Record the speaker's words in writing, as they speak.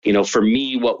For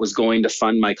me, what was going to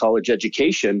fund my college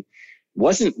education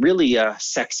wasn't really a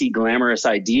sexy, glamorous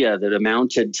idea that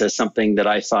amounted to something that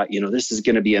I thought, this is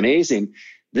going to be amazing.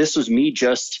 This was me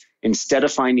just, instead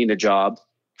of finding a job,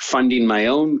 funding my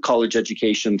own college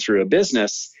education through a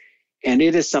business. And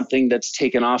it is something that's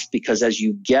taken off because as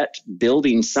you get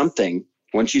building something,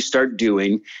 once you start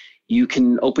doing, you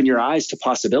can open your eyes to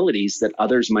possibilities that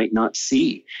others might not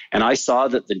see. And I saw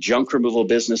that the junk removal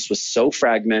business was so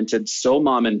fragmented, so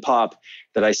mom and pop,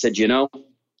 that I said,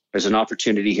 there's an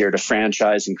opportunity here to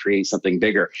franchise and create something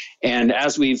bigger. And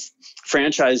as we've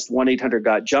franchised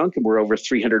 1-800-GOT-JUNK, and we're over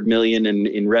 300 million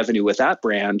in revenue with that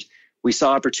brand, we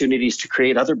saw opportunities to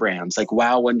create other brands like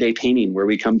Wow One Day Painting, where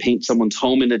we come paint someone's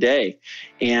home in a day.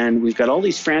 And we've got all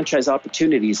these franchise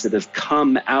opportunities that have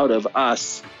come out of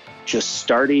us just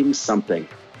starting something.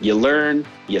 You learn,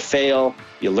 you fail,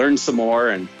 you learn some more,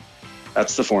 and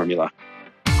that's the formula.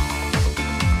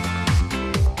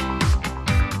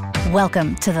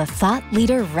 Welcome to the Thought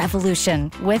Leader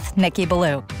Revolution with Nikki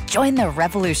Ballou. Join the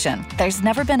revolution. There's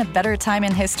never been a better time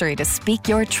in history to speak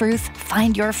your truth,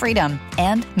 find your freedom,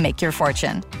 and make your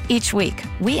fortune. Each week,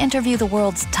 we interview the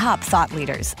world's top thought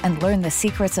leaders and learn the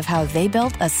secrets of how they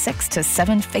built a 6 to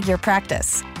 7-figure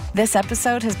practice. This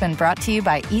episode has been brought to you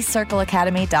by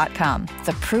eCircleAcademy.com,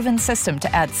 the proven system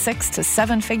to add 6 to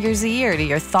 7 figures a year to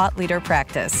your thought leader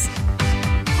practice.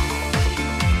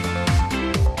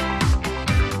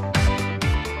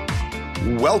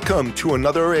 Welcome to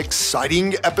another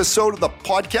exciting episode of the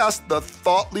podcast, The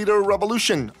Thought Leader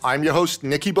Revolution. I'm your host,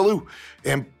 Nikki Ballou,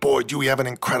 and boy, do we have an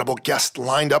incredible guest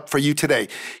lined up for you today.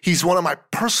 He's one of my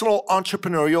personal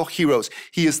entrepreneurial heroes.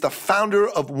 He is the founder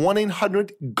of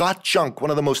 1-800-GOT-JUNK,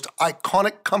 one of the most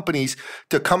iconic companies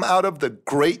to come out of the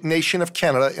great nation of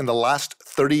Canada in the last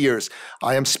 30 years.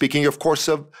 I am speaking, of course,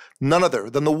 of none other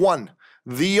than the one,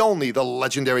 the only, the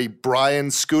legendary Brian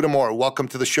Scudamore. Welcome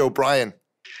to the show, Brian.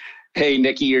 Hey,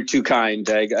 Nikki, you're too kind.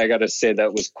 I got to say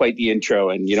that was quite the intro.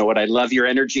 And you know what? I love your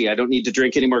energy. I don't need to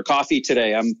drink any more coffee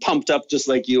today. I'm pumped up just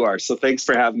like you are. So thanks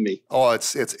for having me. Oh,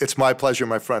 it's my pleasure,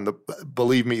 my friend.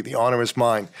 Believe me, the honor is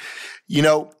mine.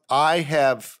 I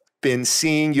have been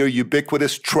seeing your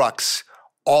ubiquitous trucks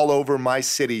all over my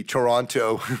city,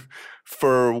 Toronto,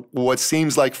 for what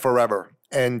seems like forever.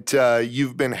 And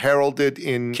you've been heralded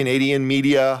in Canadian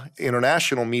media,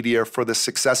 international media for the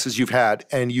successes you've had.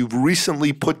 And you've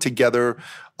recently put together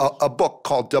a book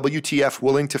called WTF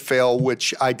Willing to Fail,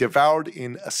 which I devoured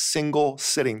in a single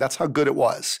sitting. That's how good it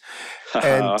was.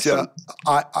 And awesome.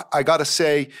 I got to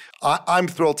say, I'm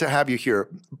thrilled to have you here.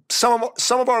 Some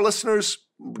of our listeners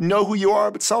know who you are,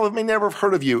 but some of them may never have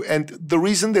heard of you. And the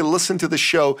reason they listen to the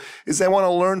show is they want to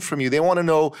learn from you. They want to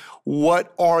know,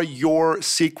 what are your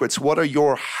secrets? What are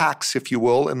your hacks, if you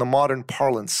will, in the modern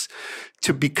parlance,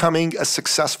 to becoming a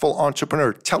successful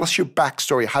entrepreneur? Tell us your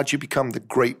backstory. How'd you become the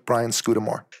great Brian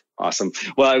Scudamore? Awesome.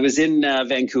 Well, I was in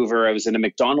Vancouver. I was in a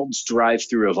McDonald's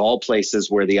drive-through of all places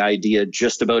where the idea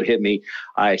just about hit me.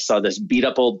 I saw this beat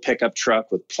up old pickup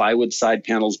truck with plywood side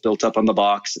panels built up on the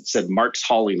box. It said Mark's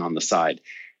Hauling on the side.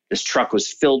 This truck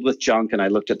was filled with junk, and I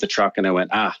looked at the truck and I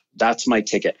went, that's my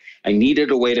ticket. I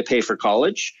needed a way to pay for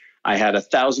college. I had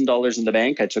 $1,000 in the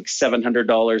bank. I took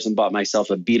 $700 and bought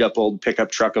myself a beat up old pickup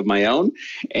truck of my own.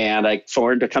 And I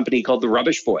formed a company called the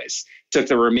Rubbish Boys. Took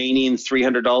the remaining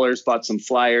 $300, bought some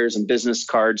flyers and business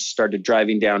cards, started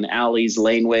driving down alleys,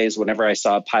 laneways. Whenever I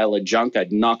saw a pile of junk,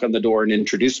 I'd knock on the door and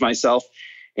introduce myself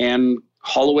and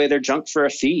haul away their junk for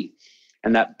a fee.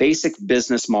 And that basic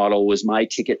business model was my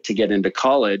ticket to get into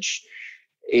college.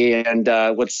 And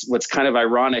what's kind of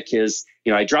ironic is,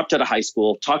 I dropped out of high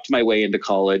school, talked my way into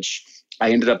college.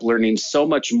 I ended up learning so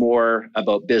much more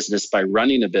about business by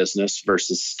running a business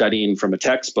versus studying from a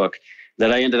textbook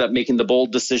that I ended up making the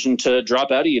bold decision to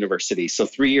drop out of university. So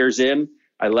 3 years in,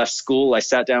 I left school. I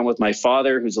sat down with my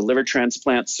father, who's a liver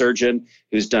transplant surgeon,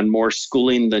 who's done more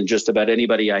schooling than just about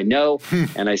anybody I know.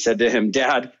 And I said to him,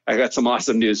 Dad, I got some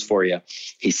awesome news for you.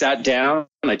 He sat down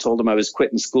and I told him I was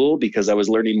quitting school because I was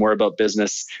learning more about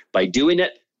business by doing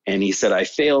it. And he said, I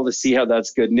fail to see how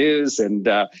that's good news. And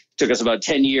took us about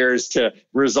 10 years to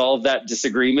resolve that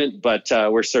disagreement. But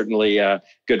we're certainly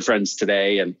good friends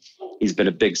today. And he's been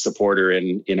a big supporter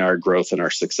in our growth and our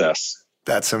success.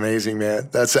 That's amazing, man.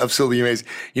 That's absolutely amazing.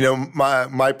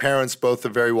 My parents both are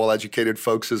very well-educated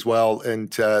folks as well, and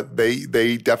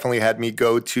they definitely had me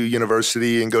go to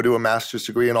university and go to a master's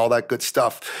degree and all that good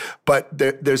stuff. But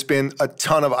there's been a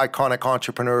ton of iconic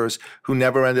entrepreneurs who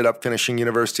never ended up finishing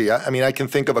university. I can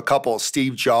think of a couple: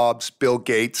 Steve Jobs, Bill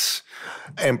Gates,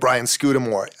 and Brian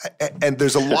Scudamore. And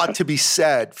there's a lot to be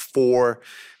said for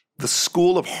the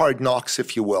school of hard knocks,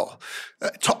 if you will.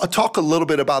 Talk a little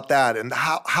bit about that and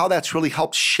how that's really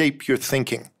helped shape your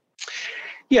thinking.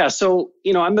 Yeah. So,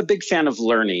 I'm a big fan of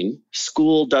learning.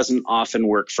 School doesn't often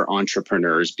work for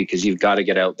entrepreneurs because you've got to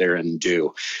get out there and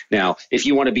do. Now, if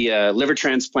you want to be a liver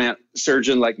transplant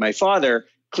surgeon like my father,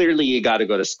 clearly you got to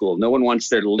go to school. No one wants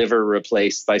their liver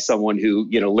replaced by someone who,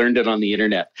 learned it on the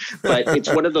internet. But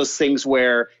it's one of those things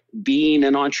where being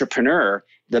an entrepreneur,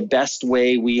 the best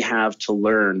way we have to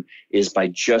learn is by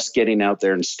just getting out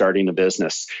there and starting a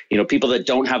business. People that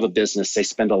don't have a business, they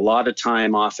spend a lot of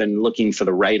time often looking for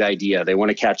the right idea. They want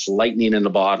to catch lightning in a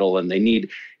bottle and they need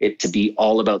it to be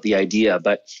all about the idea.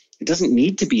 But it doesn't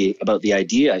need to be about the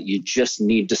idea. You just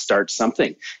need to start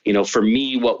something. For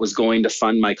me, what was going to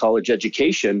fund my college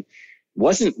education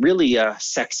wasn't really a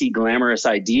sexy, glamorous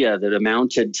idea that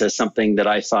amounted to something that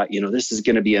I thought, this is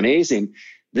going to be amazing.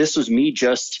 This was me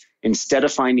just, instead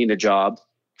of finding a job,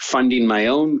 funding my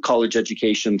own college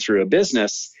education through a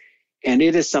business. And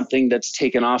it is something that's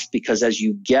taken off because as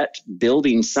you get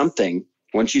building something,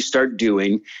 once you start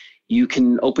doing, you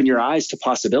can open your eyes to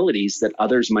possibilities that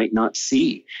others might not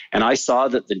see. And I saw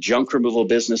that the junk removal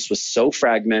business was so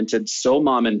fragmented, so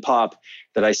mom and pop,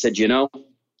 that I said,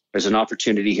 there's an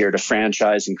opportunity here to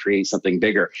franchise and create something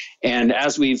bigger. And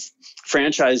as we've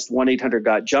franchised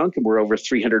 1-800-GOT-JUNK and we're over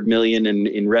 300 million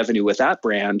in revenue with that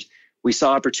brand, we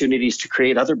saw opportunities to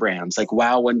create other brands like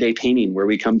Wow One Day Painting, where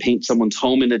we come paint someone's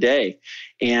home in a day.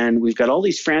 And we've got all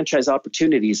these franchise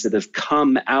opportunities that have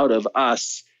come out of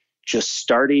us just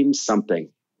starting something.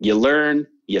 You learn,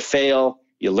 you fail,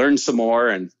 you learn some more,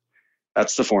 and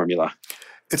that's the formula.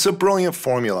 It's a brilliant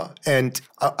formula, and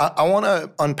I want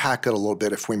to unpack it a little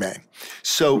bit, if we may.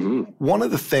 So one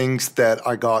of the things that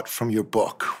I got from your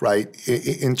book, right,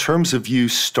 in terms of you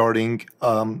starting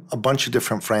a bunch of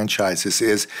different franchises,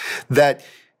 is that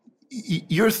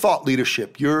your thought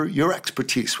leadership, your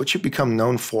expertise, what you've become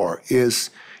known for is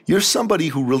you're somebody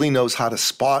who really knows how to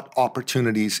spot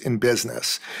opportunities in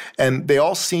business. And they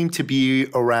all seem to be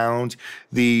around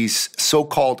these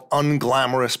so-called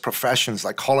unglamorous professions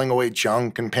like hauling away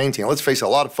junk and painting. Let's face it, a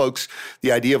lot of folks,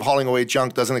 the idea of hauling away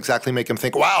junk doesn't exactly make them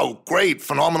think, wow, great,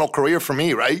 phenomenal career for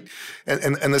me, right?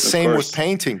 And the same with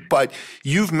painting. But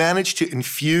you've managed to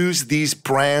infuse these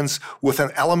brands with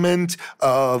an element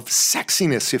of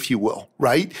sexiness, if you will,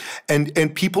 right?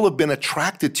 And people have been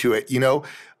attracted to it,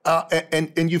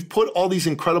 and you've put all these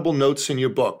incredible notes in your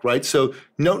book, right? So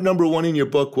note number 1 in your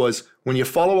book was, when you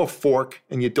follow a fork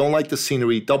and you don't like the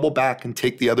scenery, double back and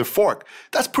take the other fork.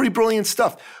 That's pretty brilliant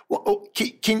stuff. Well,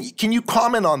 can you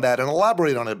comment on that and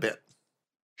elaborate on it a bit?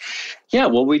 Yeah,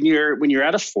 well, when you're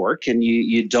at a fork and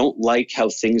you don't like how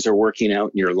things are working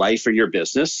out in your life or your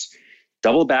business,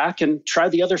 double back and try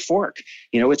the other fork.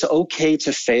 It's okay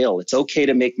to fail. It's okay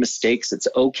to make mistakes. It's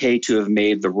okay to have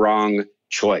made the wrong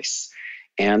choice.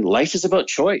 And life is about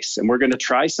choice. And we're going to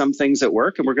try some things that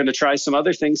work and we're going to try some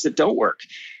other things that don't work.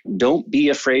 Don't be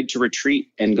afraid to retreat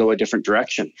and go a different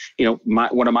direction.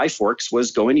 One of my forks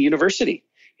was going to university.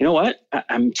 You know what?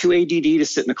 I'm too ADD to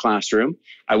sit in a classroom.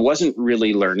 I wasn't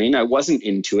really learning. I wasn't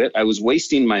into it. I was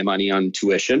wasting my money on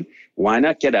tuition. Why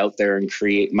not get out there and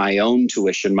create my own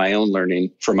tuition, my own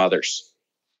learning from others?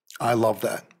 I love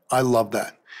that. I love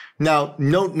that. Now,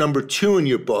 note number 2 in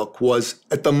your book was,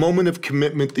 at the moment of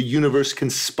commitment, the universe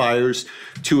conspires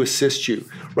to assist you,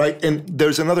 right? And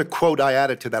there's another quote I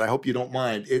added to that. I hope you don't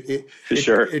mind.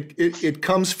 Sure. It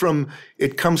comes from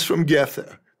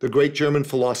Goethe, the great German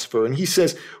philosopher. And he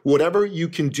says, whatever you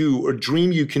can do or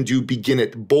dream you can do, begin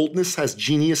it. Boldness has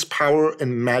genius, power,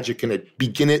 and magic in it.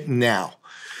 Begin it now.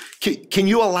 Can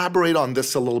you elaborate on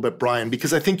this a little bit, Brian?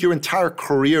 Because I think your entire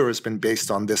career has been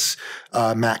based on this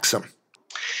maxim.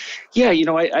 Yeah,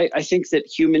 I think that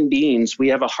human beings, we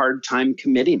have a hard time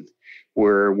committing.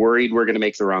 We're worried we're going to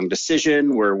make the wrong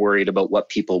decision. We're worried about what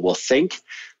people will think.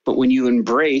 But when you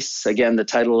embrace, again, the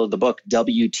title of the book,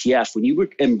 WTF, when you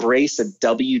embrace a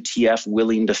WTF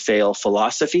willing to fail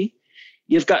philosophy,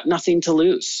 you've got nothing to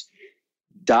lose.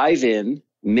 Dive in,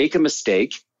 make a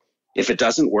mistake. If it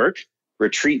doesn't work,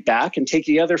 retreat back and take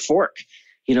the other fork.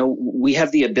 We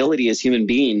have the ability as human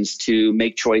beings to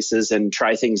make choices and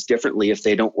try things differently if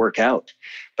they don't work out.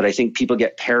 But I think people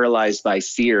get paralyzed by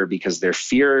fear because they're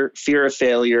fear of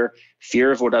failure,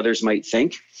 fear of what others might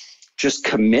think. Just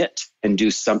commit and do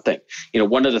something.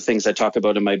 One of the things I talk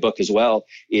about in my book as well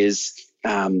is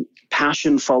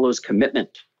passion follows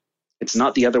commitment. It's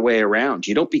not the other way around.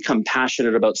 You don't become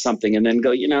passionate about something and then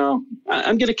go,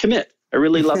 I'm going to commit. I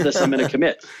really love this. I'm going to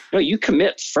commit. No, you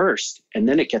commit first and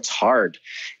then it gets hard.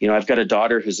 I've got a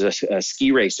daughter who's a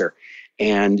ski racer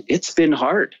and it's been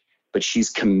hard, but she's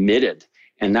committed.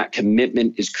 And that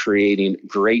commitment is creating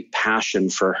great passion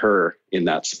for her in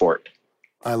that sport.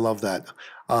 I love that.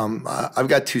 I've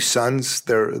got two sons.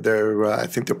 They're I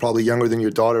think they're probably younger than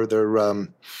your daughter.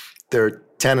 They're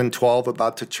 10 and 12,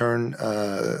 about to turn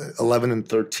 11 and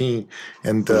 13.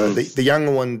 And the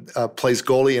younger one plays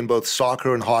goalie in both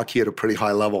soccer and hockey at a pretty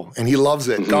high level. And he loves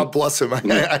it. God bless him.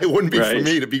 It wouldn't be for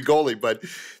me to be goalie, but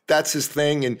that's his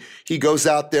thing. And he goes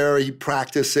out there, he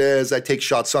practices. I take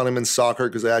shots on him in soccer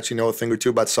because I actually know a thing or two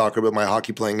about soccer, but my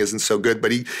hockey playing isn't so good.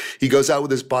 But he goes out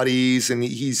with his buddies and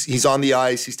he's on the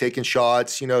ice. He's taking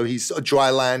shots. He's a dry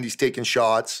land. He's taking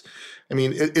shots. I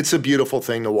mean, it's a beautiful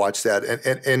thing to watch that.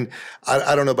 And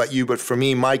I don't know about you, but for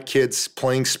me, my kids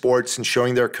playing sports and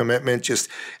showing their commitment, just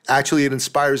actually it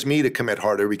inspires me to commit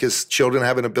harder because children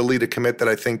have an ability to commit that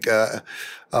I think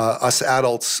us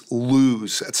adults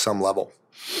lose at some level.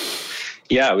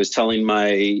 Yeah, I was telling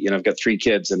I've got 3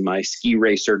 kids and my ski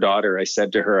racer daughter, I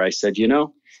said to her,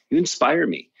 you inspire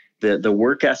me. The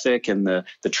work ethic and the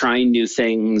trying new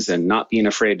things and not being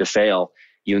afraid to fail.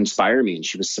 You inspire me. And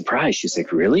she was surprised. She's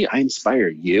like, really? I inspire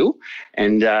you?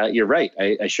 And you're right.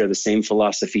 I share the same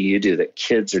philosophy you do, that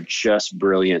kids are just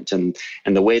brilliant. And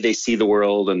the way they see the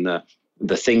world and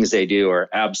the things they do are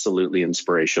absolutely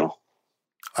inspirational.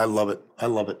 I love it. I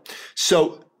love it.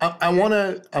 So I want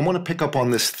to pick up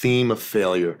on this theme of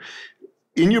failure.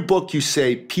 In your book, you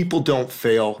say people don't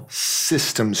fail,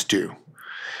 systems do.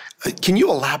 Can you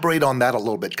elaborate on that a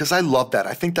little bit? Because I love that.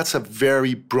 I think that's a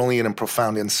very brilliant and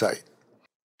profound insight.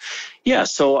 Yeah,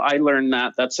 so I learned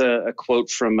that. That's a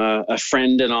quote from a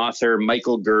friend and author,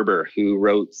 Michael Gerber, who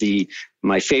wrote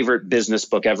my favorite business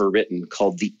book ever written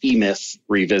called The E-Myth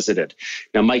Revisited.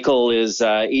 Now, Michael is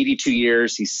 82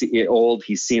 years. He's old.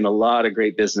 He's seen a lot of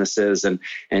great businesses. And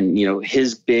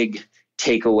his big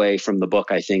takeaway from the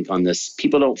book, I think, on this,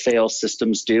 people don't fail,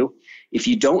 systems do. If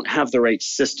you don't have the right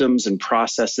systems and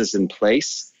processes in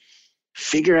place,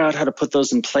 figure out how to put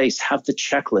those in place. Have the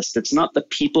checklist. It's not the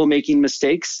people making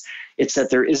mistakes. It's that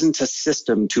there isn't a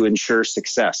system to ensure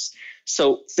success.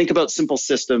 So think about simple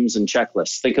systems and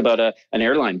checklists. Think about an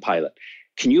airline pilot.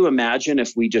 Can you imagine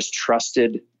if we just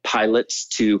trusted pilots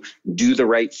to do the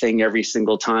right thing every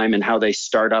single time and how they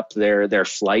start up their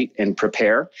flight and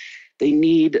prepare? They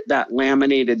need that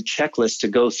laminated checklist to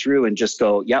go through and just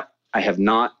go, yep, I have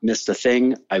not missed a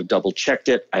thing. I've double checked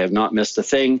it. I have not missed a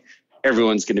thing.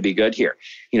 Everyone's going to be good here.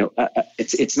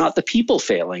 It's not the people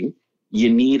failing. You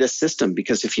need a system,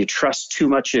 because if you trust too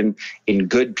much in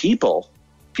good people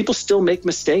still make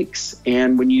mistakes.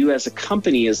 And when you, as a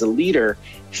company, as a leader,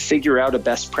 figure out a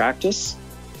best practice,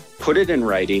 put it in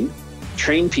writing,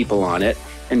 train people on it,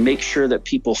 and make sure that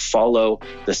people follow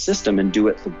the system and do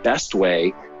it the best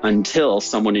way until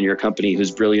someone in your company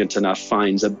who's brilliant enough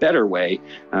finds a better way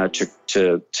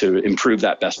to improve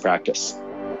that best practice.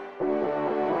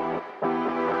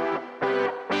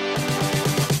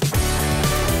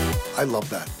 I love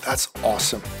that. That's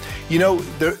awesome.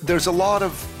 There's a lot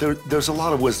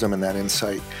of wisdom in that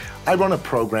insight. I run a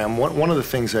program. One of the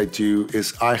things I do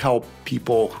is I help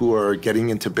people who are getting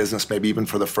into business, maybe even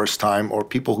for the first time, or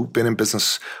people who've been in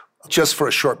business just for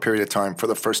a short period of time for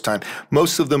the first time.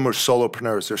 Most of them are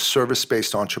solopreneurs. They're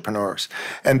service-based entrepreneurs.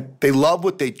 And they love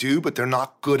what they do, but they're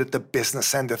not good at the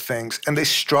business end of things. And they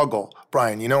struggle,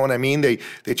 Brian. You know what I mean? They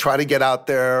try to get out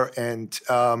there and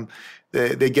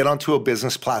they get onto a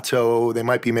business plateau. They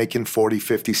might be making 40,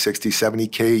 50, 60,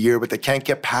 70K a year, but they can't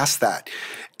get past that.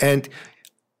 And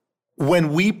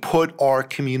when we put our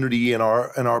community in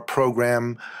our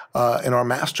program, in our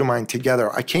mastermind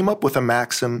together, I came up with a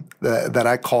maxim that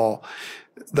I call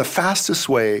the fastest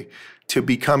way to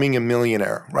becoming a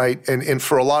millionaire, right? And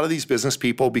for a lot of these business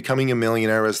people, becoming a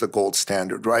millionaire is the gold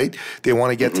standard, right? They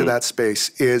want to get to that space.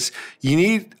 Is you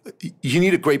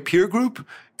need a great peer group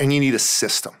and you need a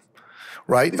system.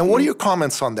 Right? And what are your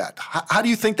comments on that? How do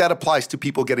you think that applies to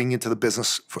people getting into the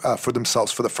business for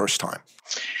themselves for the first time?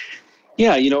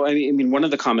 Yeah, I mean, one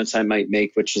of the comments I might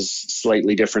make, which is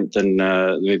slightly different than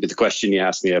maybe the question you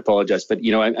asked me, I apologize, but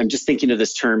I'm just thinking of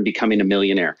this term, becoming a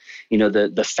millionaire.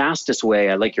 The fastest way,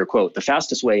 I like your quote, the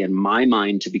fastest way in my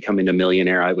mind to becoming a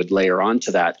millionaire, I would layer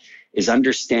onto that, is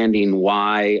understanding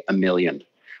why a million.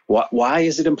 Why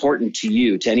is it important to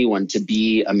you, to anyone, to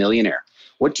be a millionaire?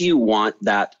 What do you want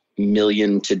that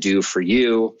million to do for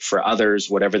you, for others,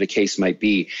 whatever the case might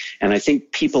be? And I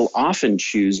think people often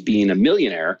choose being a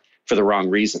millionaire for the wrong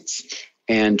reasons.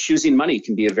 And choosing money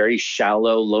can be a very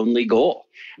shallow, lonely goal.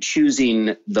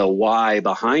 Choosing the why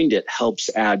behind it helps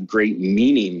add great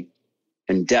meaning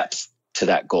and depth to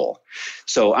that goal.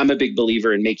 So I'm a big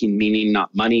believer in making meaning,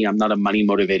 not money. I'm not a money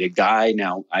motivated guy.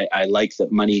 Now, I like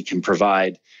that money can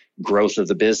provide growth of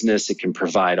the business. It can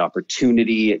provide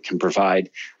opportunity. It can provide,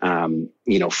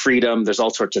 freedom. There's all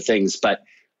sorts of things. But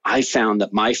I found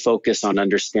that my focus on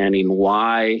understanding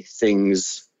why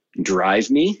things drive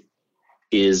me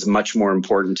is much more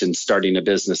important in starting a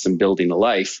business and building a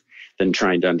life than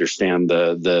trying to understand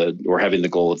or having the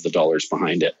goal of the dollars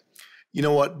behind it. You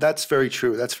know what? That's very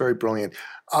true. That's very brilliant.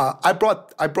 I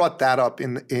brought that up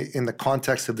in the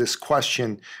context of this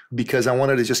question because I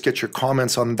wanted to just get your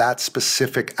comments on that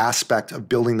specific aspect of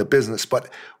building the business. But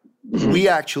we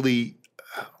actually,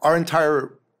 our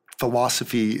entire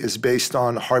philosophy is based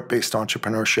on heart-based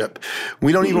entrepreneurship.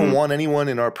 We don't even want anyone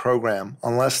in our program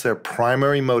unless their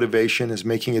primary motivation is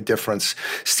making a difference.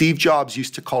 Steve Jobs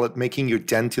used to call it making your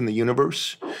dent in the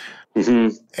universe.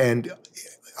 And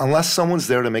unless someone's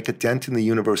there to make a dent in the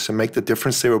universe and make the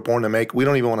difference they were born to make, we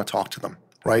don't even want to talk to them,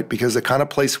 right? Because the kind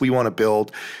of place we want to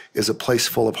build is a place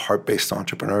full of heart-based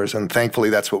entrepreneurs. And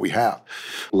thankfully, that's what we have.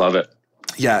 Love it.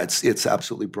 Yeah, it's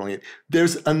absolutely brilliant.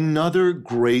 There's another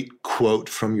great quote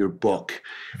from your book,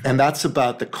 and that's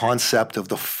about the concept of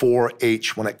the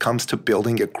 4H when it comes to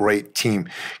building a great team.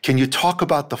 Can you talk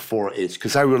about the 4H?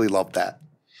 Because I really love that.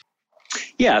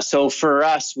 Yeah. So for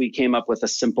us, we came up with a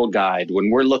simple guide. When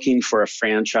we're looking for a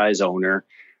franchise owner,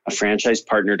 a franchise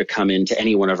partner to come into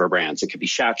any one of our brands, it could be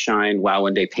Shack Shine, Wow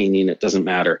One Day Painting, it doesn't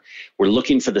matter. We're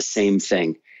looking for the same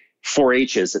thing.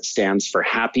 4H's, it stands for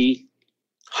happy,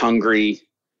 hungry,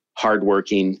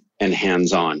 hardworking, and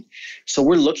hands-on. So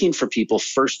we're looking for people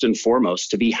first and foremost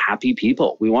to be happy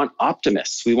people. We want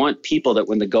optimists. We want people that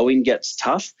when the going gets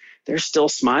tough, they're still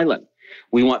smiling.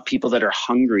 We want people that are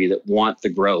hungry, that want the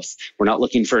growth. We're not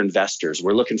looking for investors.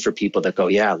 We're looking for people that go,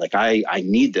 yeah, like I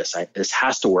need this. This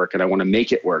has to work and I want to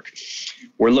make it work.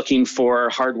 We're looking for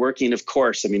hardworking, of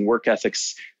course. I mean, work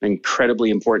ethic's an incredibly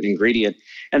important ingredient.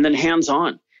 And then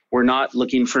hands-on. We're not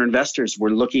looking for investors. We're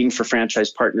looking for franchise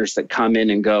partners that come in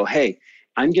and go, hey,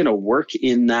 I'm going to work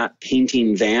in that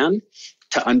painting van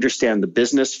to understand the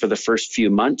business for the first few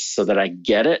months so that I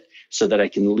get it, so that I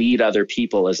can lead other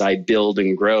people as I build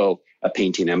and grow a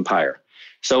painting empire.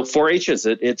 So 4H's,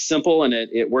 it's simple and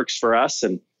it works for us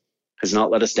and has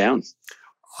not let us down.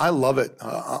 I love it.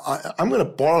 I'm going to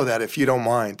borrow that if you don't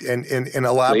mind and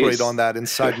elaborate Please. On that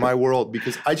inside my world,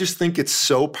 because I just think it's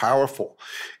so powerful.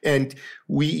 And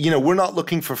we're not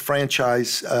looking for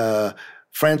franchisees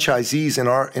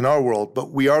in our world,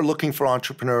 but we are looking for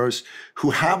entrepreneurs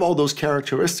who have all those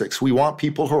characteristics. We want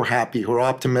people who are happy, who are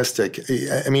optimistic.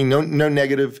 I mean, no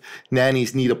negative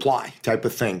nannies need apply type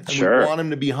of thing. Sure. We want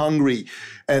them to be hungry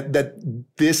and that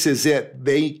this is it.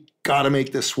 They got to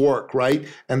make this work, right?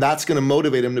 And that's going to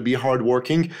motivate them to be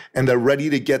hardworking, and they're ready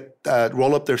to get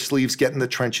roll up their sleeves, get in the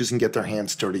trenches, and get their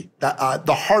hands dirty.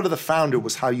 The heart of the founder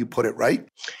was how you put it, right?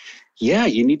 Yeah,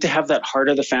 you need to have that heart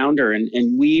of the founder.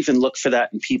 And we even look for that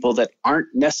in people that aren't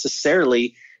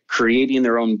necessarily creating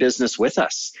their own business with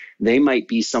us. They might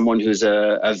be someone who's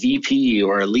a VP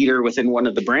or a leader within one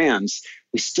of the brands.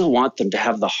 We still want them to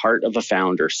have the heart of a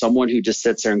founder, someone who just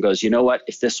sits there and goes, you know what,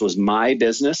 if this was my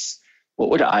business, what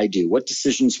would I do? What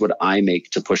decisions would I make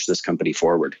to push this company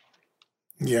forward?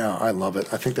 Yeah, I love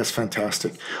it. I think that's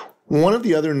fantastic. One of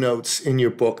the other notes in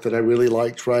your book that I really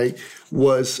liked, right,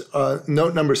 was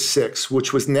note number 6,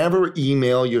 which was never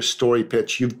email your story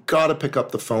pitch. You've got to pick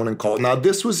up the phone and call. Now,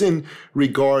 this was in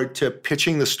regard to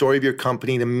pitching the story of your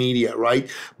company to media, right?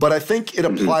 But I think it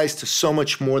applies to so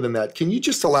much more than that. Can you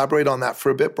just elaborate on that for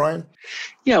a bit, Brian?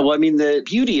 Yeah, well, I mean, the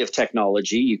beauty of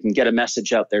technology, you can get a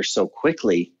message out there so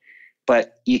quickly,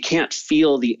 but you can't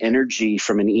feel the energy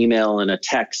from an email and a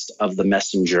text of the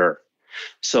messenger.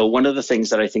 So one of the things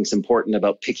that I think is important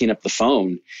about picking up the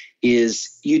phone is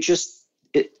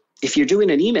if you're doing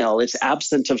an email, it's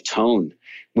absent of tone.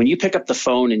 When you pick up the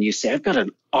phone and you say, I've got an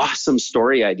awesome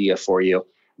story idea for you,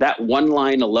 that one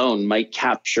line alone might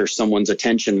capture someone's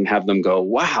attention and have them go,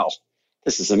 wow,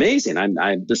 this is amazing.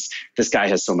 This guy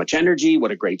has so much energy.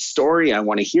 What a great story. I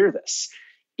want to hear this.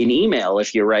 In email,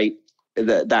 if you write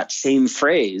that same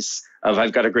phrase of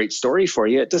I've got a great story for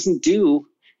you, it doesn't do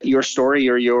your story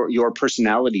or your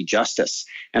personality justice.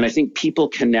 And I think people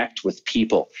connect with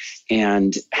people.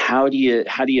 And how do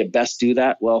you best do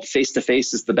that? Well, face to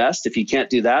face is the best. If you can't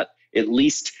do that, at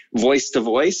least voice to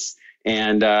voice.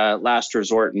 And last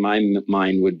resort in my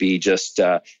mind would be just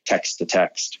text to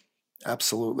text.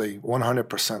 Absolutely.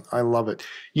 100%. I love it.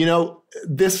 You know,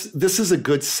 this is a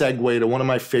good segue to one of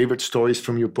my favorite stories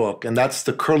from your book, and that's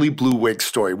the curly blue wig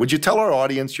story. Would you tell our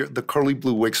audience the curly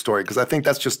blue wig story? Because I think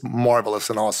that's just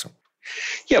marvelous and awesome.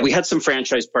 Yeah, we had some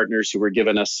franchise partners who were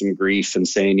giving us some grief and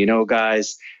saying,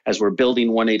 guys, as we're building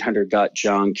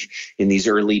 1-800-GOT-JUNK in these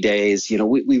early days,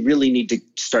 we really need to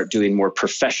start doing more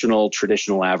professional,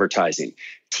 traditional advertising,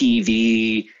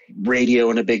 TV, radio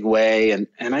in a big way. And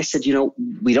I said,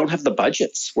 we don't have the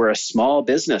budgets. We're a small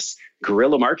business.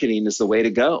 Guerrilla marketing is the way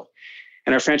to go.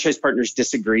 And our franchise partners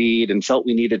disagreed and felt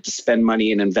we needed to spend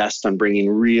money and invest on bringing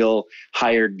real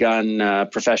hired gun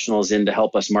professionals in to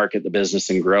help us market the business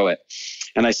and grow it.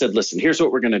 And I said, listen, here's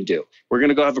what we're going to do. We're going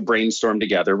to go have a brainstorm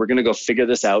together. We're going to go figure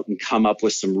this out and come up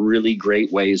with some really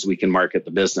great ways we can market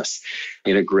the business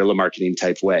in a guerrilla marketing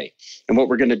type way. And what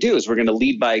we're going to do is we're going to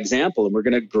lead by example and we're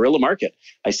going to guerrilla market.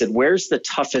 I said, where's the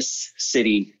toughest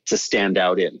city to stand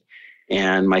out in?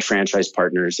 And my franchise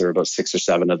partners, there were about 6 or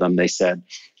 7 of them, they said,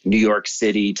 New York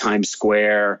City, Times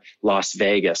Square, Las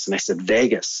Vegas. And I said,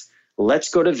 Vegas, let's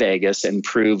go to Vegas and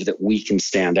prove that we can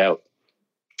stand out.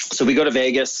 So we go to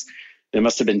Vegas. There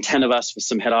must have been 10 of us with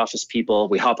some head office people.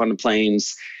 We hop on the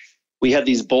planes. We had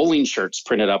these bowling shirts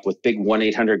printed up with big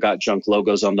 1-800-GOT-JUNK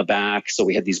logos on the back. So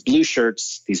we had these blue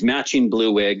shirts, these matching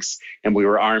blue wigs, and we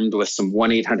were armed with some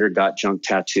 1-800-GOT-JUNK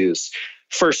tattoos.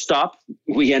 First stop,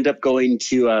 we end up going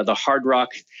to the Hard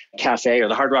Rock Cafe, or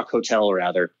the Hard Rock Hotel,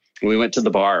 rather. And we went to the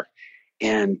bar,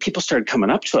 and people started coming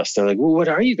up to us. They're like, well, what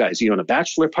are you guys? Are you on a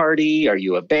bachelor party? Are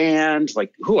you a band?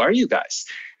 Like, who are you guys?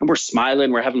 And we're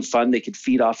smiling. We're having fun. They could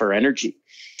feed off our energy.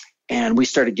 And we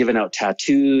started giving out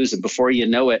tattoos. And before you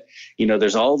know it,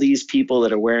 there's all these people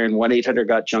that are wearing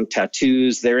 1-800-GOT-JUNK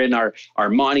tattoos. They're in our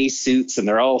Armani suits and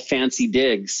they're all fancy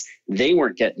digs. They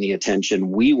weren't getting the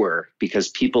attention we were, because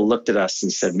people looked at us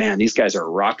and said, man, these guys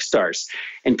are rock stars.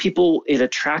 And it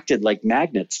attracted like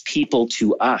magnets, people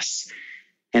to us.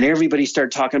 And everybody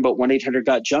started talking about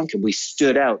 1-800-GOT-JUNK. And we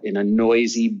stood out in a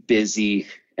noisy, busy,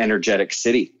 energetic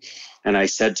city. And I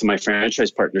said to my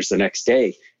franchise partners the next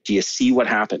day, do you see what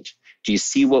happened? Do you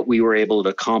see what we were able to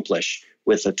accomplish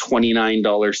with a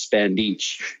 $29 spend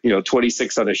each?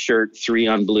 $26 on a shirt,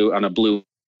 $3 on a blue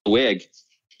wig.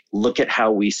 Look at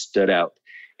how we stood out.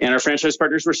 And our franchise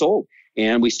partners were sold.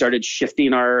 And we started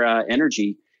shifting our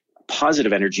energy,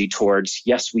 positive energy, towards,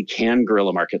 yes, we can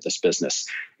guerrilla market this business.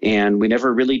 And we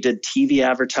never really did TV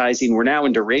advertising. We're now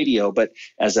into radio, but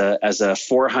as a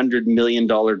 $400 million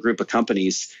group of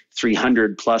companies,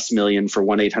 300 plus million for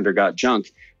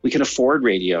 1-800-GOT-JUNK, we can afford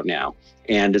radio now.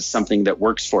 And it's something that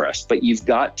works for us. But you've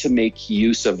got to make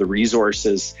use of the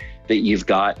resources that you've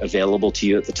got available to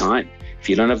you at the time. If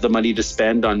you don't have the money to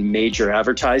spend on major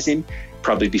advertising,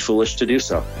 probably be foolish to do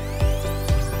so.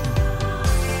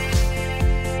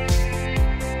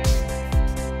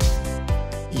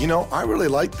 I really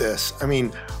like this. I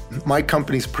mean, my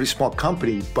company's a pretty small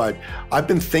company, but I've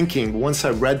been thinking, once I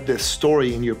read this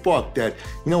story in your book, that,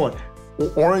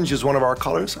 orange is one of our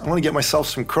colors. I want to get myself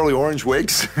some curly orange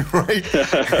wigs, right?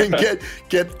 And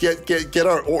get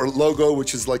our logo,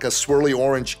 which is like a swirly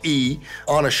orange E,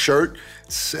 on a shirt.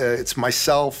 It's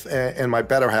myself and my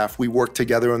better half. We work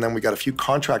together, and then we got a few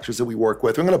contractors that we work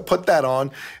with. I'm going to put that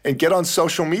on and get on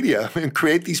social media and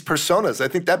create these personas. I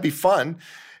think that'd be fun.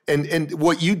 And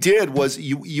what you did was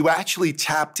you actually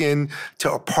tapped in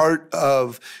to a part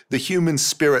of the human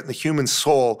spirit and the human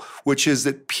soul, which is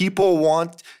that people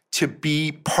want to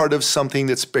be part of something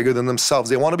that's bigger than themselves.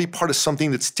 They want to be part of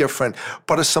something that's different,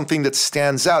 part of something that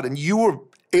stands out. And you were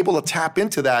able to tap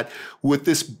into that with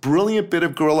this brilliant bit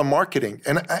of guerrilla marketing.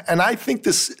 And I think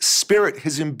this spirit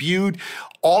has imbued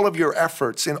all of your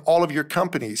efforts in all of your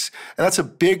companies. And that's a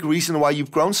big reason why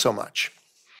you've grown so much.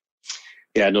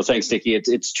 Yeah, no, thanks, Dickie.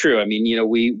 It's true. I mean,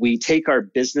 we take our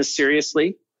business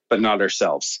seriously, but not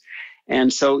ourselves.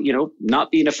 And so,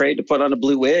 not being afraid to put on a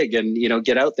blue wig and,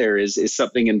 get out there is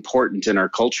something important in our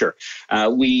culture.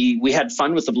 We had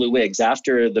fun with the blue wigs.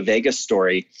 After the Vegas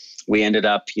story, we ended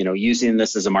up, using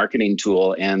this as a marketing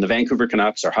tool. And the Vancouver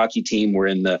Canucks, our hockey team, were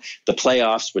in the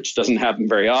playoffs, which doesn't happen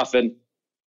very often.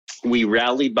 We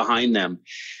rallied behind them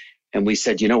and we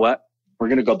said, you know what? We're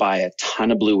going to go buy a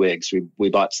ton of blue wigs. We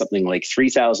bought something like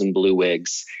 3,000 blue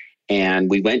wigs,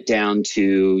 and we went down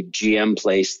to GM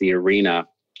Place, the arena.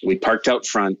 We parked out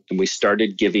front and we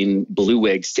started giving blue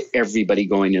wigs to everybody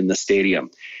going in the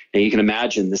stadium. And you can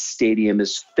imagine the stadium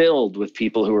is filled with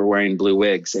people who are wearing blue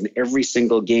wigs. And every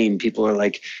single game, people are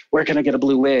like, where can I get a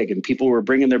blue wig? And people were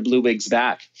bringing their blue wigs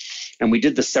back. And we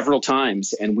did this several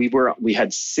times, and we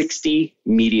had 60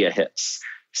 media hits,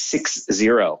 60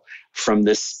 from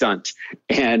this stunt.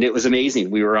 And it was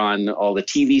amazing. We were on all the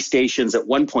TV stations. At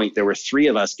one point, there were 3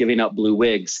 of us giving out blue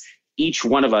wigs. Each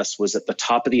one of us was at the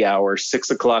top of the hour,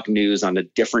 6 o'clock news on a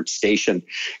different station.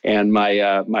 And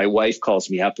my wife calls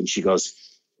me up and she goes,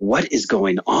 what is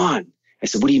going on? I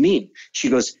said, what do you mean? She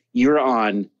goes, you're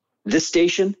on this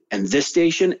station and this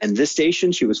station and this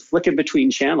station. She was flicking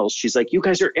between channels. She's like, you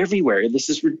guys are everywhere. This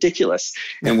is ridiculous.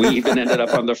 And we even ended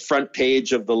up on the front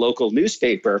page of the local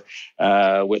newspaper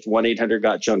with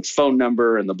 1-800-GOT-JUNK's phone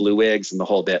number and the blue wigs and the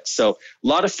whole bit. So a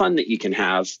lot of fun that you can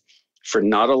have for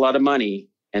not a lot of money,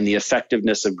 and the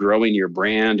effectiveness of growing your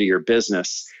brand or your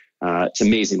business. It's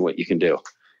amazing what you can do.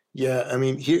 Yeah, I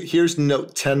mean, here's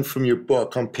note 10 from your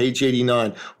book on page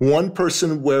 89. One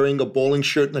person wearing a bowling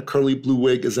shirt and a curly blue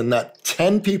wig is a nut.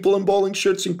 10 people in bowling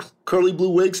shirts and curly blue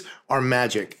wigs are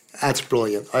magic. That's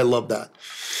brilliant. I love that.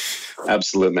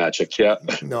 Absolute magic, yeah.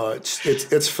 No,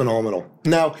 it's phenomenal.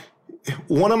 Now,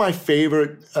 one of my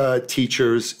favorite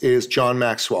teachers is John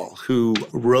Maxwell, who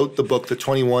wrote the book, The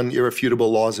 21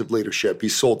 Irrefutable Laws of Leadership. He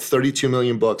sold 32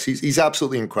 million books. He's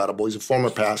absolutely incredible. He's a former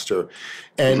pastor.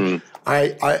 And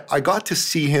I got to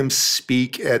see him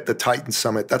speak at the Titan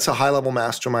Summit. That's a high-level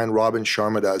mastermind Robin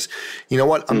Sharma does. You know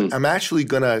what? I'm actually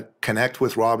going to connect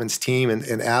with Robin's team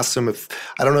and ask them if,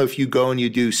 I don't know if you go and you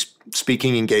do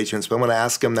speaking engagements, but I'm going to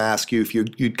ask them to ask you if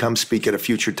you'd come speak at a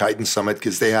future Titan Summit,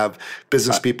 because they have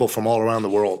business people from all around the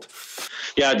world.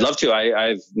 Yeah, I'd love to.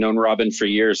 I've known Robin for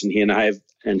years, and he and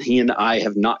I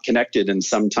have not connected in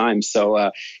some time.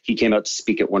 So he came out to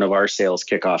speak at one of our sales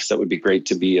kickoffs. That would be great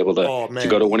to be able to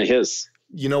go to one of his.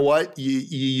 You know what?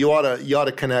 You ought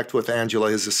to connect with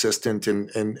Angela, his assistant,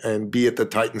 and be at the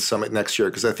Titan Summit next year,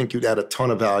 because I think you'd add a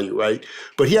ton of value, right?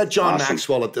 But he had John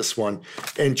Maxwell at this one,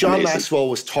 and John Maxwell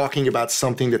was talking about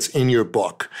something that's in your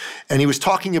book, and he was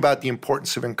talking about the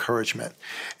importance of encouragement.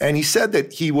 And he said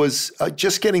that he was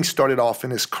just getting started off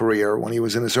in his career when he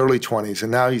was in his early 20s, and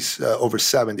now he's over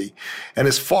 70. And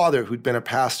his father, who'd been a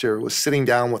pastor, was sitting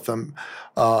down with him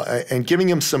and giving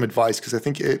him some advice, because I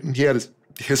think he had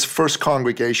his first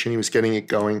congregation, he was getting it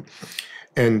going.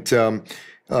 And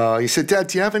he said, Dad,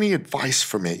 do you have any advice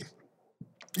for me?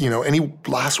 You know, any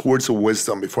last words of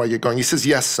wisdom before I get going? He says,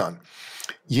 yes, son.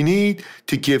 You need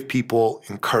to give people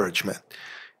encouragement.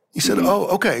 He said, oh,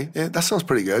 okay, yeah, that sounds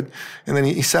pretty good. And then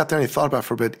he sat there and he thought about it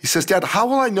for a bit. He says, Dad, how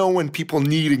will I know when people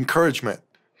need encouragement?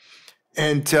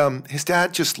 And his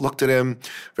dad just looked at him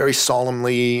very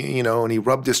solemnly, you know, and he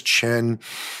rubbed his chin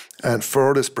and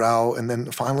furrowed his brow. And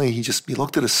then finally, he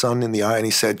looked at his son in the eye and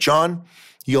he said, John,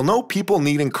 you'll know people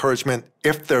need encouragement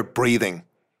if they're breathing,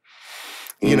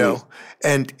 you know,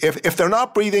 and if they're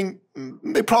not breathing,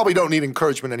 they probably don't need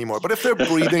encouragement anymore. But if they're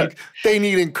breathing, they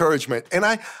need encouragement. And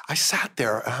I sat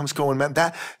there and I was going, man,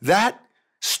 that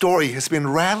story has been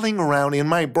rattling around in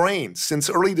my brain since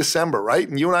early December, right?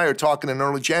 And you and I are talking in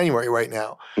early January right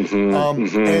now.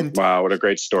 And wow, what a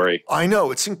great story. I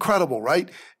know, it's incredible, right?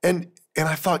 And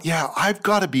I thought, yeah, I've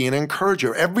got to be an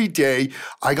encourager. Every day,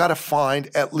 I got to find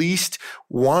at least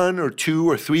 1 or 2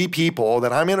 or 3 people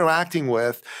that I'm interacting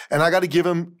with, and I got to give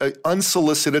them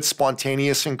unsolicited,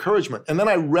 spontaneous encouragement. And then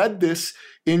I read this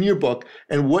in your book,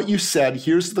 and what you said,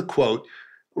 here's the quote,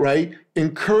 right?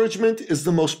 Encouragement is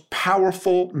the most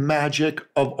powerful magic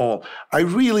of all. I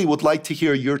really would like to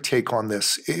hear your take on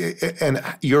this and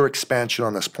your expansion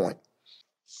on this point.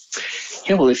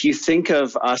 Yeah, well, if you think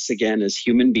of us again as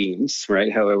human beings,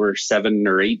 right, however 7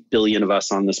 or 8 billion of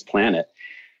us on this planet,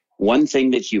 one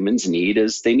thing that humans need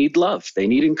is they need love. They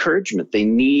need encouragement. They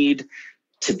need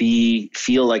to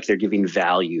feel like they're giving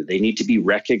value. They need to be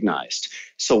recognized.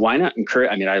 So why not encourage?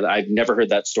 I mean, I've never heard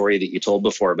that story that you told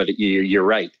before, but you're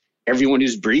right. Everyone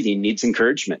who's breathing needs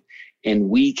encouragement. And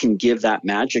we can give that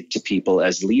magic to people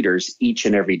as leaders each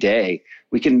and every day.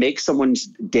 We can make someone's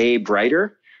day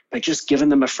brighter by just giving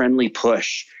them a friendly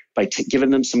push, by giving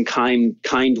them some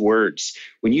kind words.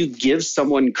 When you give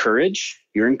someone courage,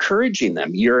 you're encouraging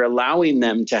them. You're allowing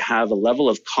them to have a level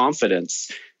of confidence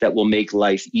that will make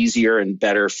life easier and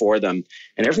better for them.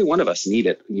 And every one of us need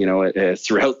it, you know,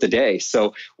 throughout the day.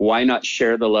 So why not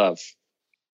share the love?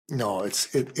 No,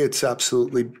 it's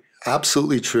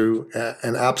absolutely true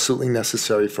and absolutely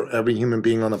necessary for every human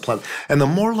being on the planet. And the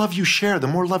more love you share, the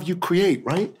more love you create,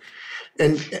 right?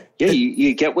 And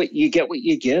you get what you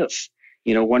give.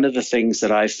 You know, one of the things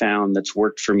that I found that's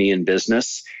worked for me in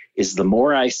business is the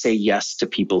more I say yes to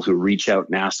people who reach out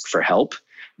and ask for help,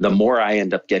 the more I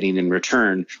end up getting in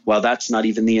return, while that's not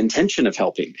even the intention of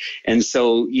helping. And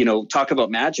so, you know, talk about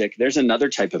magic. There's another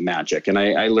type of magic. And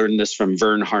I learned this from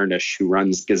Vern Harnish, who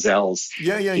runs Gazelles.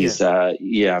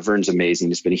 Vern's amazing.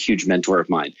 He's been a huge mentor of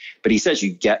mine. But he says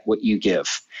you get what you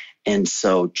give. And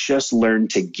so just learn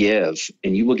to give,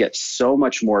 and you will get so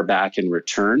much more back in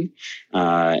return.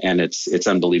 And it's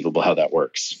unbelievable how that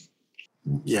works.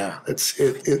 Yeah,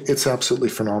 it's absolutely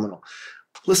phenomenal.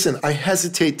 Listen, I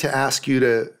hesitate to ask you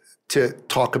to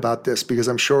talk about this, because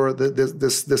I'm sure that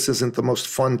this isn't the most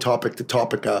fun topic to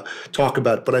talk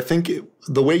about. But I think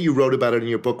the way you wrote about it in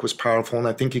your book was powerful, and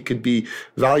I think it could be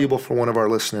valuable for one of our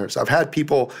listeners. I've had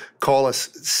people call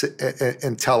us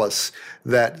and tell us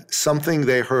that something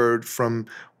they heard from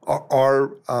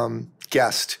our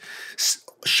guest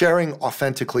sharing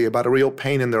authentically about a real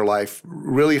pain in their life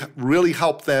really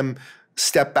helped them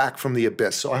step back from the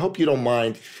abyss. So I hope you don't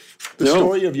mind the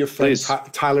story of your friend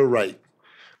Tyler Wright.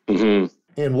 Mm-hmm.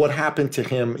 And what happened to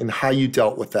him and how you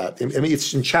dealt with that. I mean,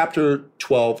 it's in chapter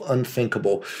 12,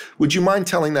 Unthinkable. Would you mind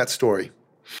telling that story?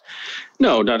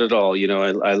 No, not at all.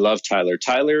 I love Tyler.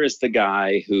 Tyler is the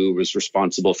guy who was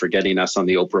responsible for getting us on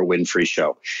the Oprah Winfrey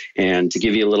Show. And to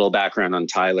give you a little background on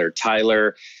Tyler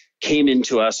came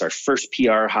into us, our first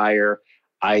PR hire.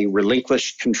 I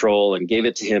relinquished control and gave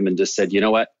it to him and just said, you know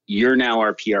what, you're now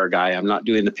our PR guy. I'm not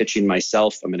doing the pitching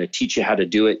myself. I'm going to teach you how to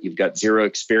do it. You've got zero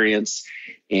experience.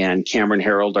 And Cameron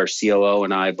Harold, our COO,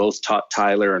 and I both taught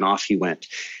Tyler, and off he went.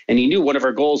 And he knew one of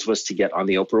our goals was to get on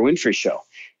the Oprah Winfrey Show.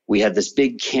 We had this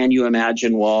big Can You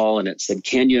Imagine wall, and it said,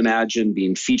 can you imagine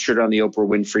being featured on the Oprah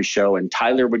Winfrey Show? And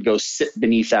Tyler would go sit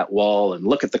beneath that wall and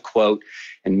look at the quote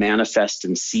and manifest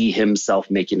and see himself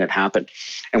making it happen.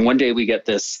 And one day we get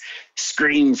this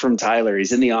scream from Tyler.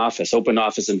 He's in the office, open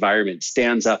office environment,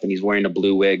 stands up, and he's wearing a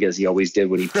blue wig as he always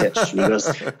did when he pitched. And he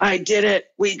goes, I did it.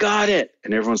 We got it.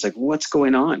 And everyone's like, what's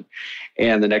going on?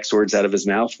 And the next words out of his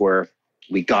mouth were,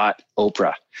 we got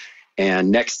Oprah.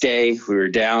 And next day, we were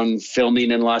down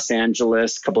filming in Los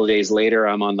Angeles. A couple of days later,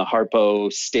 I'm on the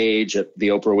Harpo stage at the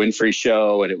Oprah Winfrey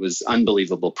Show, and it was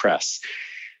unbelievable press.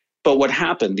 But what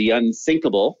happened, the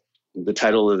unthinkable, the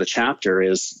title of the chapter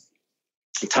is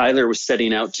Tyler was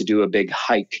setting out to do a big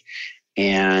hike,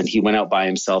 and he went out by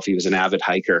himself. He was an avid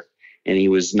hiker, and he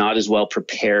was not as well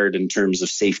prepared in terms of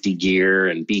safety gear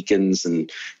and beacons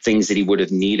and things that he would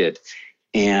have needed.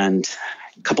 And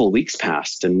a couple of weeks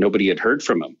passed and nobody had heard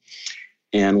from him.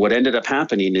 And what ended up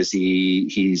happening is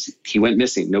he went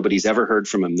missing. Nobody's ever heard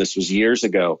from him. This was years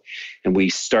ago. And we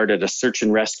started a search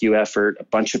and rescue effort. A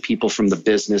bunch of people from the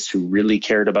business who really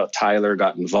cared about Tyler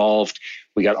got involved.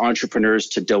 We got entrepreneurs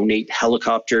to donate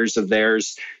helicopters of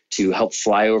theirs to help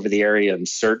fly over the area and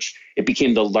search. It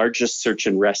became the largest search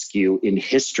and rescue in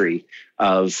history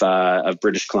of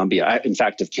British Columbia, in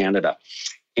fact, of Canada.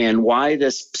 And why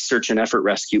this search and effort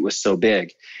rescue was so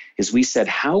big is we said,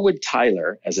 how would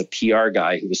Tyler, as a PR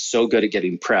guy who was so good at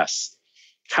getting press,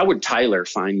 how would Tyler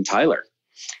find Tyler?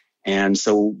 And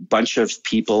so a bunch of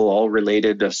people, all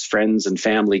related as friends and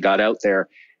family, got out there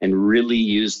and really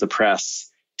used the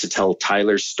press to tell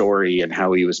Tyler's story and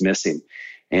how he was missing.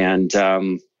 And,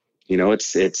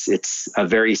 it's a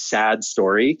very sad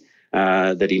story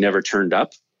that he never turned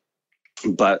up.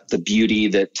 But the beauty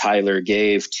that Tyler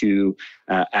gave to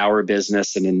our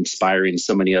business and inspiring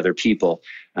so many other people,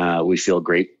 we feel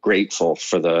grateful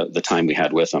for the time we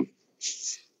had with him.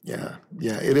 Yeah,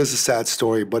 it is a sad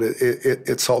story, but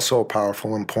it's also a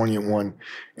powerful and poignant one.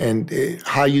 And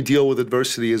how you deal with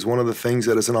adversity is one of the things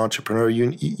that as an entrepreneur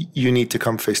you need to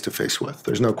come face to face with.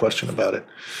 There's no question about it.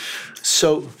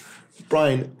 So,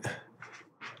 Brian,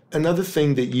 another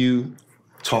thing that you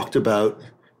talked about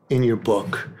in your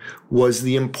book was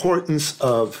the importance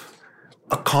of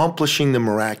accomplishing the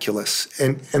miraculous.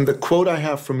 And the quote I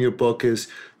have from your book is,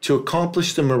 to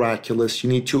accomplish the miraculous, you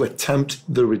need to attempt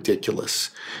the ridiculous.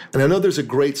 And I know there's a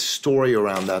great story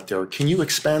around that there. Can you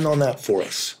expand on that for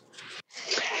us?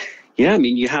 Yeah, I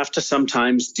mean, you have to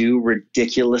sometimes do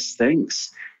ridiculous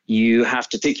things. You have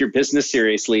to take your business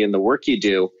seriously in the work you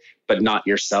do, but not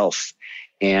yourself.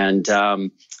 And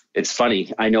it's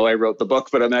funny. I know I wrote the book,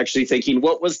 but I'm actually thinking,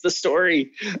 what was the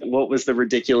story? What was the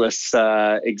ridiculous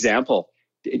example?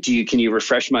 Can you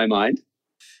refresh my mind?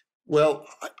 Well,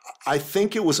 I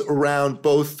think it was around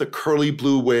both the curly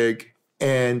blue wig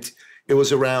and it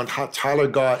was around how Tyler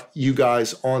got you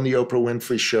guys on the Oprah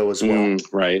Winfrey Show as well.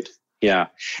 Right. Yeah.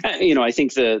 I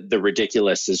think the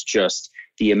ridiculous is just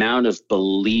the amount of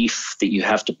belief that you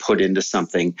have to put into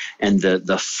something and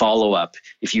the follow-up.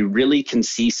 If you really can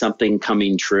see something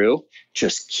coming true,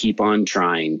 just keep on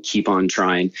trying.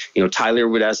 Tyler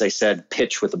would, as I said,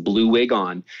 pitch with a blue wig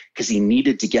on because he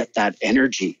needed to get that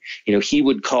energy. He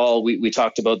would call, we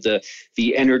talked about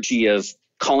the energy of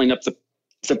calling up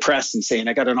the press and saying,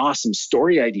 I got an awesome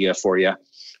story idea for you.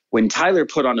 When Tyler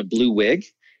put on a blue wig,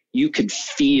 you could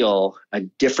feel a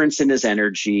difference in his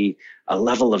energy, a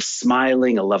level of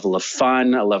smiling, a level of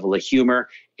fun, a level of humor,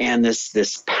 and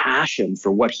this passion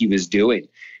for what he was doing.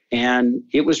 And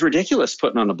it was ridiculous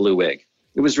putting on a blue wig.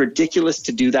 It was ridiculous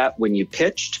to do that when you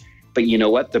pitched. But you know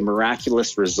what? The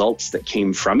miraculous results that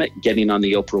came from it, getting on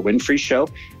the Oprah Winfrey Show,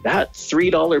 that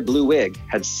 $3 blue wig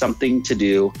had something to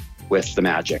do with the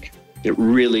magic. It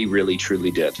really, really,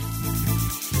 truly did.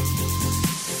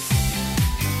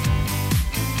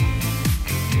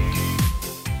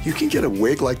 You can get a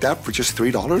wig like that for just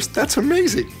 $3? That's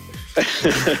amazing.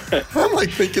 I'm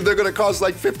like thinking they're going to cost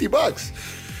like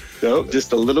 $50. No,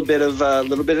 just a little bit of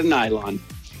nylon.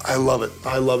 I love it.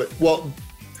 I love it. Well,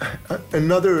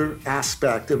 another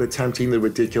aspect of attempting the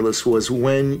ridiculous was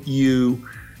when you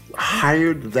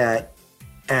hired that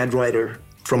ad writer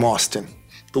from Austin,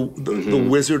 the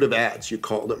Wizard of Ads, you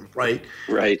called him, right?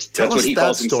 Right. Tell That's us what he that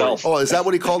calls story. himself. Oh, is that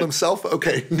what he called himself?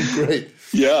 Okay, great.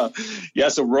 Yeah.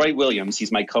 So Roy Williams,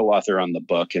 he's my co-author on the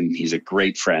book, and he's a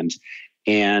great friend.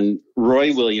 And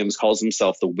Roy Williams calls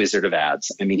himself the Wizard of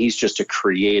Ads. I mean, he's just a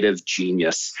creative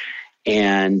genius.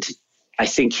 And I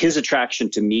think his attraction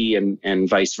to me and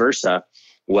vice versa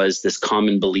was this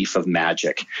common belief of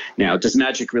magic. Now, does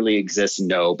magic really exist?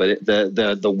 No, but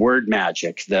the word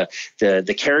magic,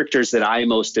 the characters that I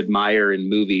most admire in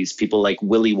movies, people like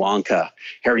Willy Wonka,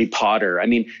 Harry Potter. I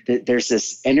mean, there's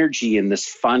this energy and this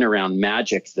fun around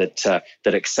magic that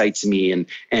excites me.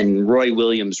 And Roy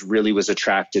Williams really was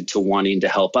attracted to wanting to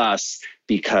help us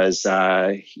because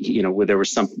there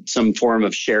was some form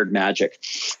of shared magic.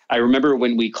 I remember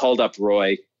when we called up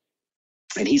Roy,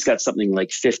 and he's got something like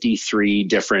 53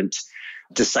 different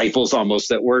disciples almost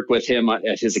that work with him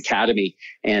at his academy,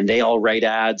 and they all write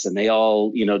ads and they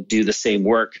all, do the same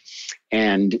work.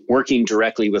 And working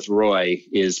directly with Roy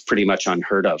is pretty much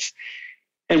unheard of.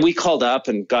 And we called up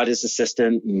and got his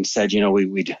assistant and said,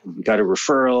 we got a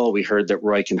referral. We heard that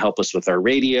Roy can help us with our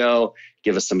radio,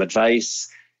 give us some advice.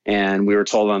 And we were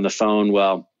told on the phone,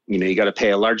 well, you got to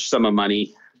pay a large sum of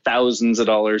money, thousands of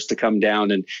dollars to come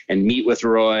down and meet with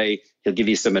Roy. He'll give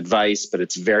you some advice, but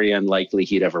it's very unlikely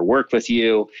he'd ever work with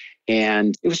you.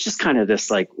 And it was just kind of this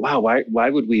like, wow, why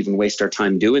would we even waste our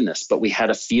time doing this? But we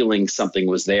had a feeling something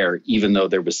was there, even though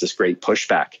there was this great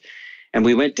pushback. And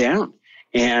we went down,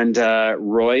 and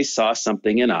Roy saw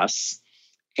something in us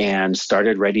and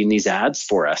started writing these ads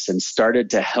for us and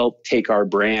started to help take our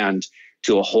brand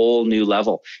to a whole new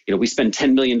level. We spend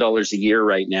 $10 million a year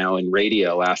right now in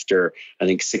radio after, I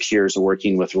think, 6 years of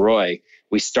working with Roy.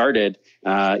 We started,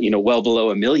 well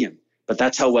below $1 million, but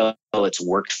that's how well it's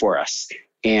worked for us.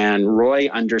 And Roy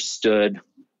understood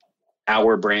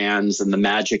our brands and the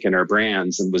magic in our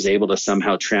brands and was able to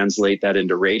somehow translate that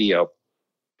into radio.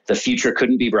 The future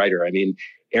couldn't be brighter. I mean,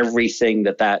 everything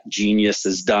that genius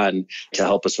has done to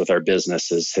help us with our business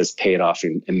has paid off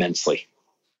immensely.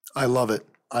 I love it.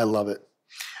 I love it.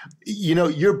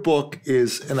 Your book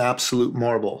is an absolute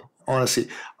marvel. Honestly,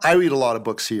 I read a lot of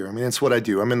books here. I mean, it's what I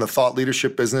do. I'm in the thought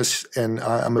leadership business, and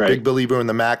I'm a big believer in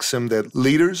the maxim that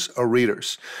leaders are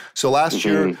readers. So last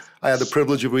year, I had the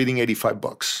privilege of reading 85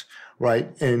 books, right?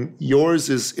 And yours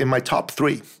is in my top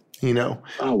 3,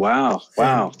 Oh, wow.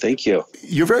 Wow. Thank you.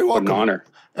 You're very welcome. What an honor.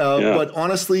 But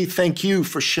honestly, thank you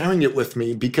for sharing it with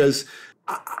me, because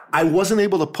I wasn't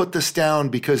able to put this down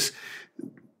because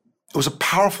it was a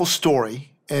powerful story.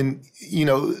 And,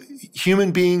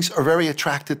 human beings are very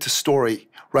attracted to story,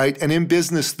 right? And in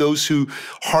business, those who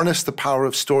harness the power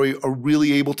of story are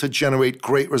really able to generate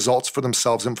great results for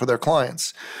themselves and for their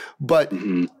clients. But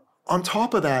on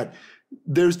top of that,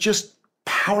 there's just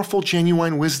powerful,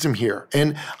 genuine wisdom here.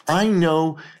 And I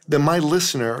know that my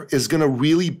listener is going to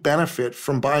really benefit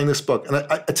from buying this book. And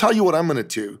I tell you what I'm going to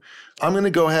do. I'm going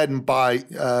to go ahead and buy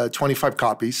 25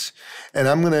 copies, and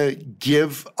I'm going to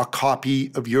give a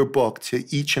copy of your book to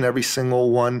each and every single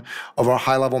one of our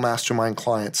high-level mastermind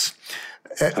clients.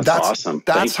 That's awesome.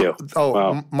 Thank you.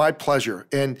 Wow. My pleasure.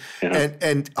 And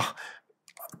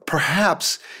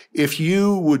perhaps if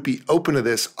you would be open to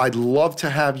this, I'd love to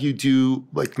have you do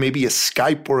like maybe a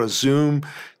Skype or a Zoom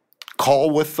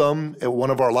call with them at one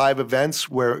of our live events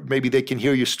where maybe they can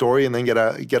hear your story and then get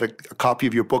a copy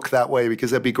of your book that way,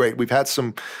 because that'd be great. We've had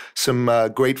some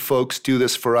great folks do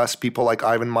this for us, people like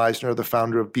Ivan Meisner, the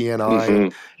founder of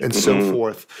BNI, and so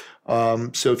forth.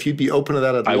 So if you'd be open to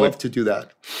that, I'd love to do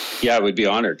that. Yeah, I would be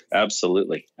honored.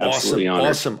 Absolutely. Absolutely honored.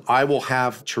 Awesome. I will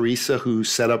have Teresa, who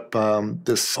set up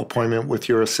this appointment with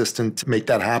your assistant, to make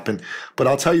that happen. But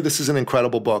I'll tell you, this is an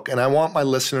incredible book. And I want my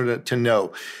listener to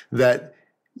know that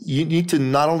you need to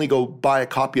not only go buy a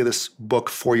copy of this book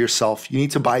for yourself, you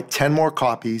need to buy 10 more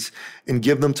copies and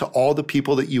give them to all the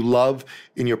people that you love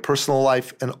in your personal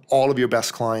life and all of your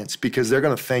best clients, because they're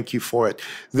going to thank you for it.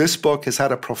 This book has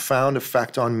had a profound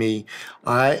effect on me.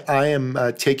 I am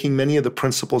taking many of the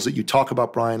principles that you talk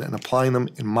about, Brian, and applying them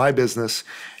in my business.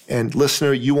 And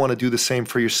listener, you want to do the same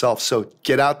for yourself. So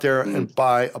get out there and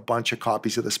buy a bunch of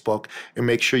copies of this book and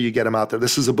make sure you get them out there.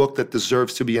 This is a book that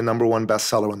deserves to be a #1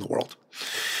 bestseller in the world.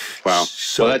 Wow.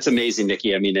 So, well, that's amazing,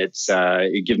 Nikki. I mean, it's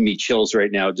giving me chills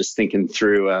right now just thinking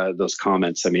through those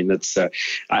comments. I mean, that's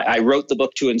I wrote the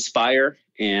book to inspire.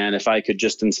 And if I could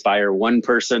just inspire one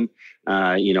person,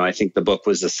 I think the book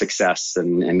was a success.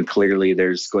 And clearly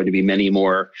there's going to be many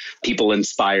more people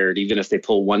inspired, even if they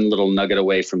pull one little nugget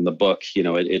away from the book.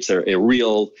 It's a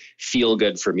real feel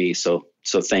good for me. So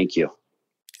thank you.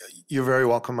 You're very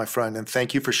welcome, my friend. And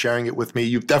thank you for sharing it with me.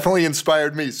 You've definitely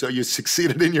inspired me. So you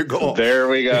succeeded in your goal. There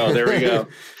we go.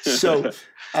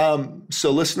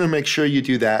 So listener, make sure you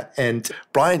do that. And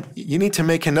Brian, you need to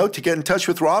make a note to get in touch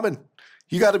with Robin.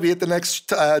 You got to be at the next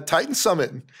Titan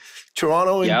Summit in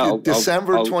Toronto in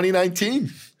December 2019.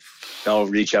 I'll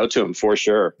reach out to him for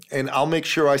sure. And I'll make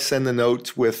sure I send a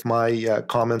note with my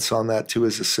comments on that to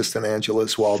his assistant, Angela,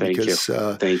 as well. Thank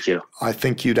you. I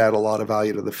think you'd add a lot of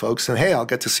value to the folks. And hey, I'll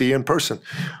get to see you in person.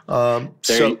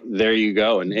 There you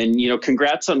go. And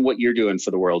congrats on what you're doing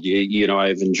for the world.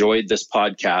 I've enjoyed this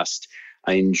podcast.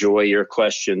 I enjoy your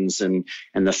questions and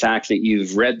the fact that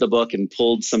you've read the book and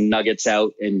pulled some nuggets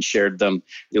out and shared them.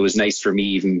 It was nice for me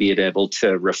even being able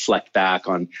to reflect back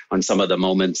on some of the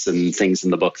moments and things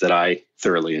in the book that I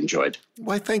thoroughly enjoyed.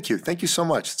 Why, thank you. Thank you so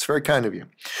much. It's very kind of you.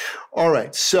 All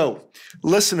right. So,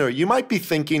 listener, you might be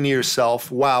thinking to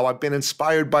yourself, wow, I've been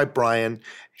inspired by Brian.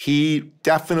 He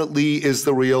definitely is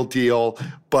the real deal.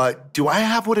 But do I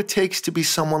have what it takes to be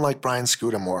someone like Brian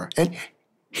Scudamore? And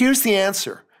here's the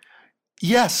answer.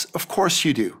 Yes, of course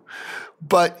you do.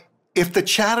 But if the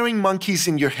chattering monkeys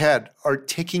in your head are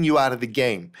taking you out of the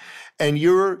game and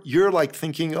you're like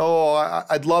thinking,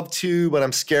 I'd love to, but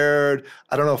I'm scared.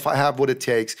 I don't know if I have what it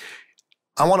takes.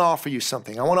 I want to offer you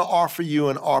something. I want to offer you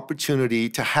an opportunity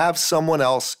to have someone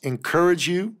else encourage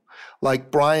you,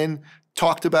 like Brian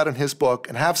talked about in his book,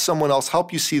 and have someone else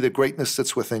help you see the greatness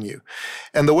that's within you.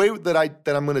 And the way that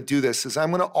I'm going to do this is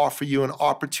I'm going to offer you an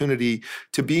opportunity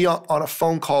to be on a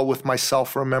phone call with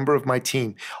myself or a member of my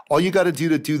team. All you got to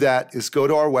do that is go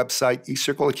to our website,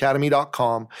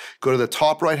 eCircleAcademy.com, go to the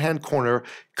top right-hand corner,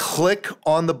 click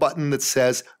on the button that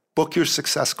says book your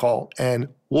success call, and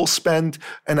we'll spend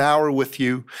an hour with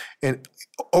you. And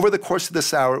over the course of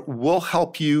this hour, we'll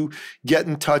help you get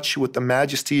in touch with the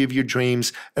majesty of your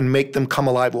dreams and make them come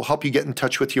alive. We'll help you get in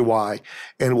touch with your why,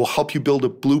 and we'll help you build a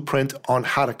blueprint on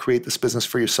how to create this business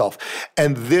for yourself.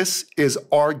 And this is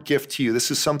our gift to you. This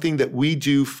is something that we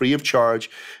do free of charge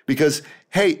because,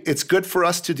 hey, it's good for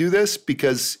us to do this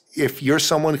because if you're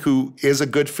someone who is a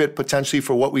good fit potentially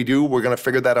for what we do, we're going to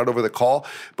figure that out over the call.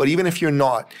 But even if you're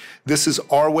not, this is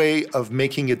our way of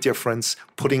making a difference,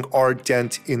 putting our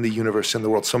dent in the universe, in the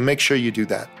world. So make sure you do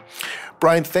that.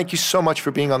 Brian, thank you so much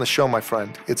for being on the show, my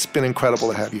friend. It's been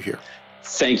incredible to have you here.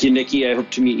 Thank you, Nikki. I hope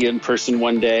to meet you in person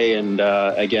one day. And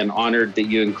again, honored that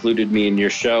you included me in your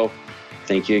show.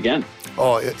 Thank you again.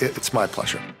 Oh, it's my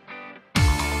pleasure.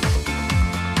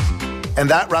 And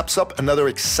that wraps up another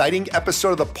exciting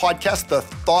episode of the podcast, The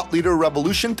Thought Leader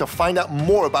Revolution. To find out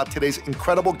more about today's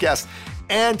incredible guest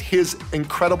and his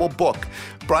incredible book,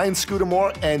 Brian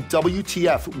Scudamore and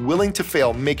WTF, Willing to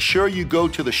Fail, make sure you go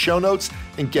to the show notes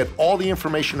and get all the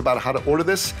information about how to order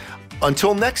this.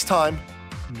 Until next time,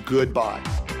 goodbye.